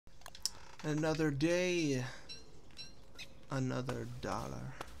Another day, another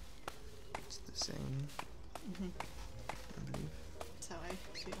dollar. It's the same. Mm-hmm. I believe. That's how I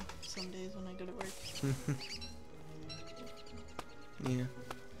feel some days when I go to work. Yeah.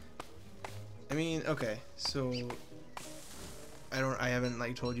 I mean, okay, so I haven't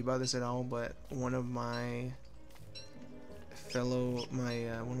like told you about this at all, but one of my fellow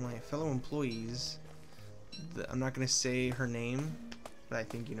employees, I'm not gonna say her name, but I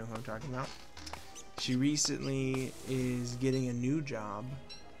think you know who I'm talking about. She recently is getting a new job,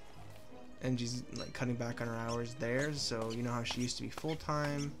 and she's like cutting back on her hours there. So you know how she used to be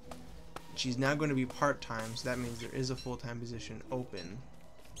full-time, she's now going to be part-time, so that means there is a full-time position open.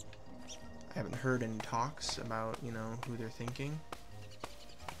 I haven't heard any talks about, you know, who they're thinking.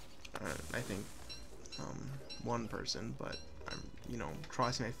 I think one person, but I'm, you know,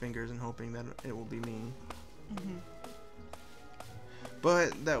 crossing my fingers and hoping that it will be me. Mm-hmm.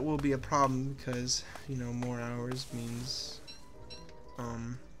 But that will be a problem because, you know, more hours means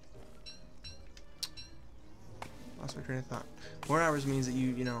lost my train of thought. More hours means that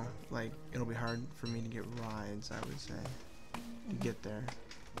you know, like, it'll be hard for me to get rides, I would say, to get there.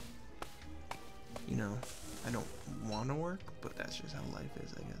 You know, I don't want to work, but that's just how life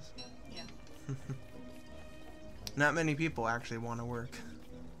is, I guess. Yeah. Not many people actually want to work.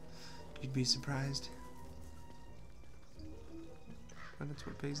 You'd be surprised. But it's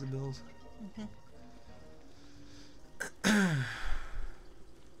what pays the bills. Mm-hmm.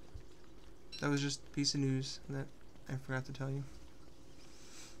 That was just a piece of news that I forgot to tell you.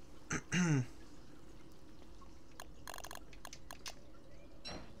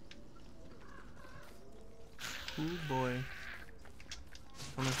 Ooh boy.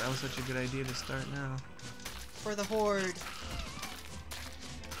 I don't know if that was such a good idea to start now. For the horde.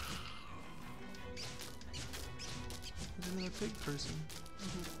 There's another pig person.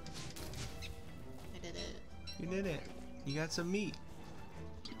 Mm-hmm. I did it. You did it. You got some meat.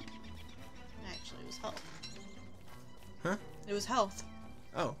 Actually, it was health. Huh? It was health.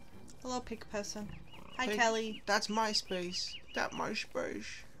 Oh. Hello, pig person. Hi, Hey, Kelly. That's my space. That's my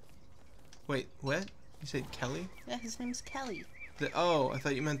space. Wait, what? You said Kelly? Yeah, his name's Kelly. Oh, I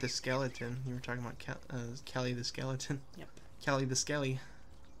thought you meant the skeleton. You were talking about Kelly the skeleton. Yep. Kelly the Skelly.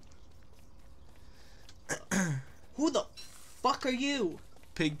 Who the fuck are you?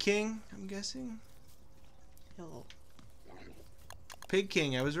 Pig King, I'm guessing. Hello. Pig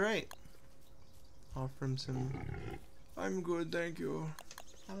King, I was right. Offer him some. I'm good, thank you.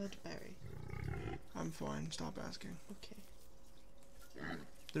 How about berry? I'm fine. Stop asking. Okay.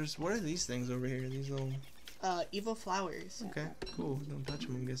 There's what are these things over here? These little. Evil flowers. Okay, cool. Don't touch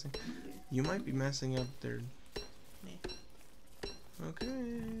them, I'm guessing. You might be messing up their. Me.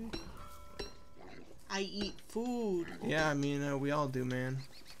 Okay. I eat food. Yeah, I mean, we all do, man.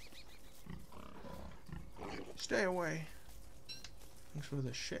 Stay away. Thanks for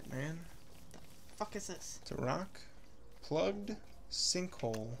the shit, man. Fuck is this? It's a rock. Plugged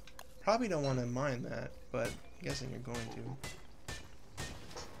sinkhole. Probably don't want to mine that, but I'm guessing you're going to.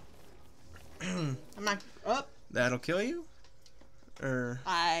 I'm not up. That'll kill you? Or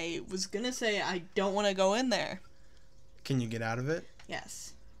I was gonna say I don't want to go in there. can you get out of it?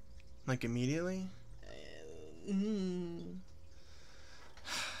 Yes. Like immediately?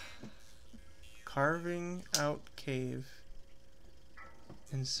 Carving out cave.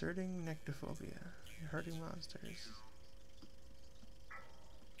 Inserting nectophobia. You're hurting monsters.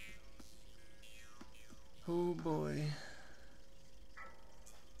 Oh boy.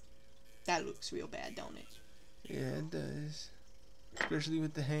 That looks real bad, don't it? Yeah, it does. Especially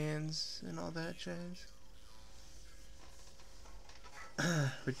with the hands and all that jazz.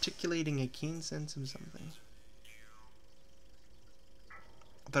 Reticulating a keen sense of something.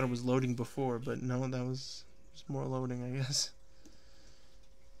 I thought it was loading before, but no, that was just more loading, I guess.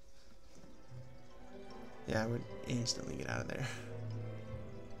 Yeah, I would instantly get out of there.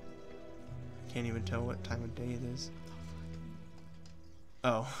 Can't even tell what time of day it is.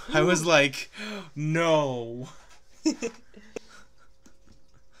 Oh, I was like, no.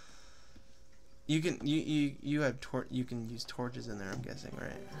 You can you have you can use torches in there, I'm guessing,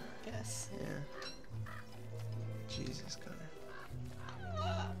 right? Yes. Yeah. Jesus, Connor.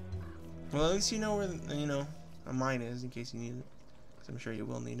 Well, at least you know where a mine is in case you need it, because I'm sure you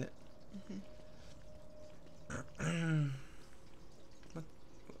will need it.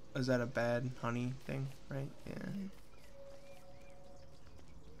 What is that, a bad honey thing, right? Yeah.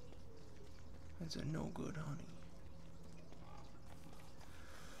 That's a no good honey.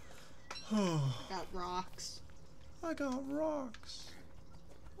 Got rocks. I got rocks.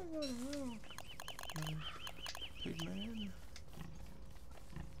 I got a rock. Pig man.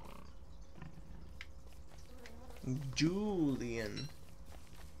 Julian.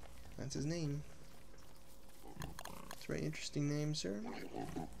 That's his name. It's a very interesting name, sir.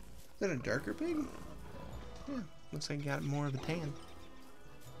 Is that a darker pig? Yeah, looks like he got more of a tan.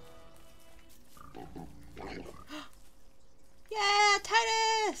 Yeah,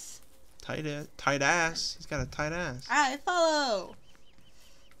 Titus! Tight ass. He's got a tight ass. I follow.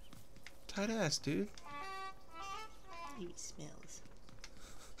 Tight ass, dude. He smells.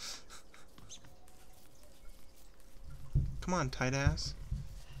 Come on, tight ass.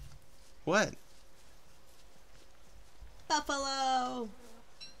 What? Buffalo.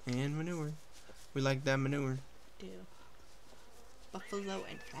 And manure. We like that manure. Do. Buffalo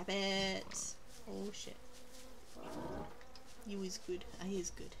and rabbits. Oh shit. You is good. I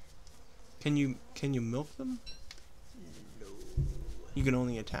is good. Can you milk them? No. You can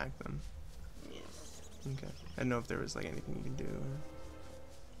only attack them. Yes. Okay. I don't know if there was like anything you can do.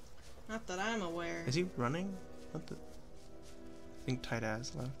 Not that I'm aware. Is he running? What the? I think tight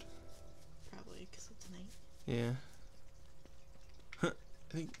ass left. Probably because it's night. Yeah. I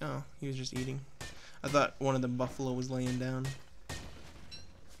think. Oh, he was just eating. I thought one of the buffalo was laying down,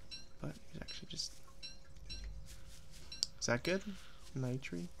 but he's actually just. Is that good?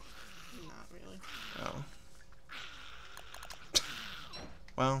 Nitri? Not really. Oh.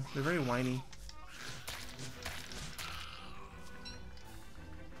 Well, they're very whiny.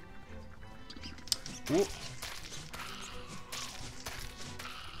 Whoop.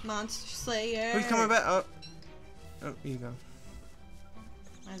 Monster Slayer. Who's coming back? Oh. Oh, here you go.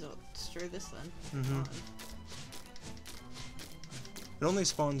 Might as well destroy this then. Mhm. It only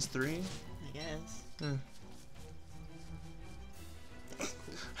spawns 3. I guess. Yeah. That's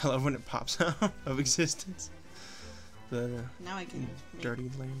cool. I love when it pops out of existence. The Now I can make dirty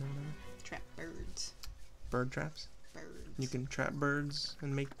land or whatever. trap birds. Bird traps. Birds. You can trap birds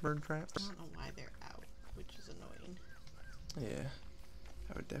and make bird I traps. don't know why they're out, which is annoying. Yeah.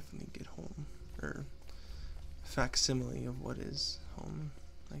 I would definitely get home. Or facsimile of what is home,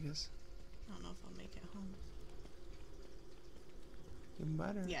 I guess. I don't know if I'll make it home. You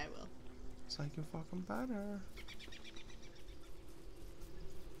better. Yeah, I will. It's like you fucking better.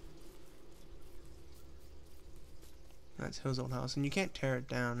 That's his old house. And you can't tear it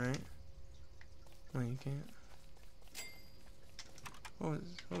down, right? No, you can't.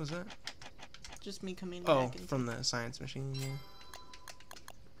 What was that? Just me coming Oh, back into from the science machine, yeah.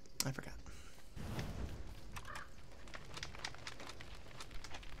 I forgot.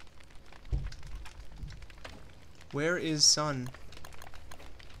 Where is Sun?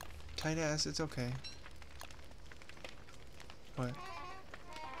 Tight ass, it's okay. What?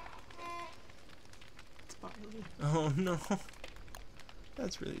 It's barley. Oh no.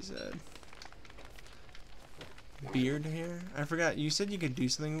 That's really sad. Beard hair? I forgot. You said you could do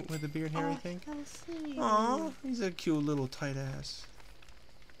something with the beard hair, I think. I fell asleep. Aw, he's a cute little tight ass.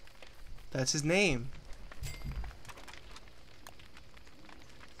 That's his name.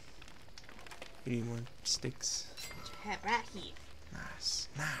 We need more sticks. Hat right here. Nice,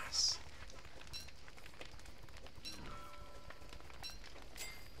 nice.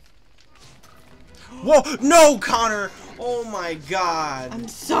 Whoa! No, Connor! Oh my god. I'm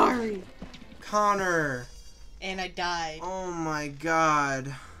sorry. Connor! And I died. Oh my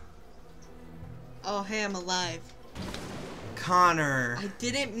god. Oh, hey, I'm alive. Connor. I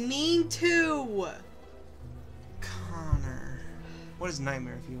didn't mean to. Connor. What is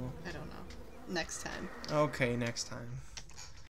Nightmare Fuel? I don't know. Next time. Okay, next time.